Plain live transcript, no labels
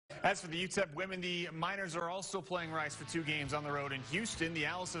As for the UTEP women, the Miners are also playing Rice for 2 games on the road in Houston. The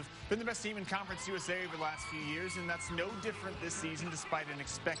Owls have been the best team in Conference USA over the last few years, and that's no different this season despite an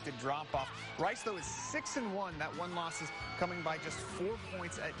expected drop-off. Rice, though, is 6-1. That one loss is coming by just 4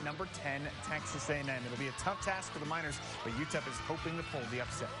 points at number 10, Texas A&M. It'll be a tough task for the Miners, but UTEP is hoping to pull the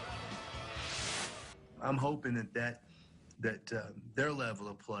upset. I'm hoping that their level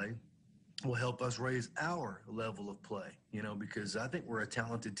of play will help us raise our level of play, because I think we're a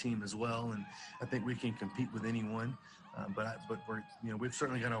talented team as well, and I think we can compete with anyone. But we've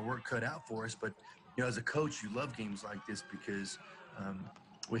certainly got our work cut out for us. But as a coach, you love games like this because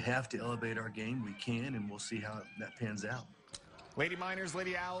we have to elevate our game. We can, and we'll see how that pans out. Lady Miners,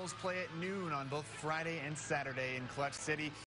 Lady Owls play at noon on both Friday and Saturday in Clutch City.